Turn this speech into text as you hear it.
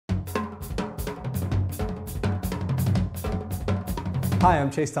Hi,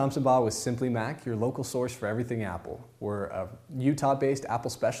 I'm Chase Thompson-Baugh with Simply Mac, your local source for everything Apple. We're a Utah-based Apple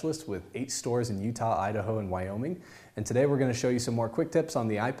specialist with 8 stores in Utah, Idaho, and Wyoming. And today we're going to show you some more quick tips on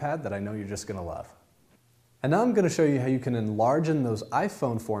the iPad that I know you're just going to love. And now I'm going to show you how you can enlarge those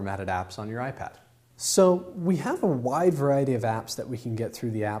iPhone formatted apps on your iPad. So we have a wide variety of apps that we can get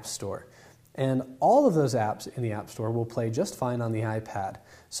through the App Store. And all of those apps in the App Store will play just fine on the iPad.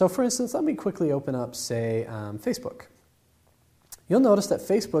 So for instance, let me quickly open up, say, Facebook. You'll notice that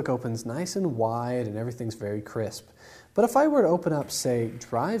Facebook opens nice and wide and everything's very crisp. But if I were to open up, say,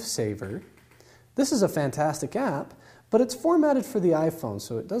 Drive Saver, this is a fantastic app, but it's formatted for the iPhone,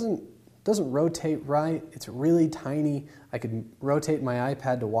 so it doesn't rotate right. It's really tiny. I could rotate my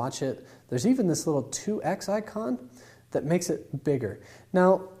iPad to watch it. There's even this little 2x icon that makes it bigger.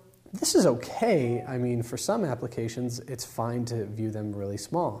 Now, this is okay. I mean, for some applications, it's fine to view them really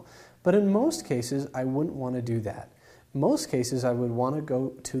small. But in most cases, I wouldn't want to do that. In most cases, I would want to go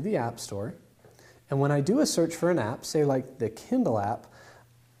to the App Store, and when I do a search for an app, say like the Kindle app,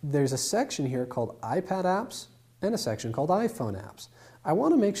 there's a section here called iPad apps and a section called iPhone apps. I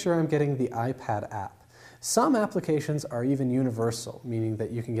want to make sure I'm getting the iPad app. Some applications are even universal, meaning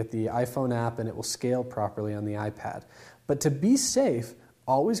that you can get the iPhone app and it will scale properly on the iPad. But to be safe,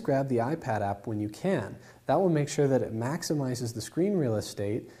 always grab the iPad app when you can. That will make sure that it maximizes the screen real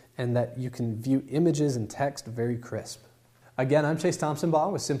estate and that you can view images and text very crisp. Again, I'm Chase Thompson-Baugh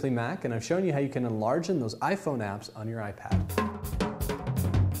with Simply Mac, and I've shown you how you can enlarge those iPhone apps on your iPad.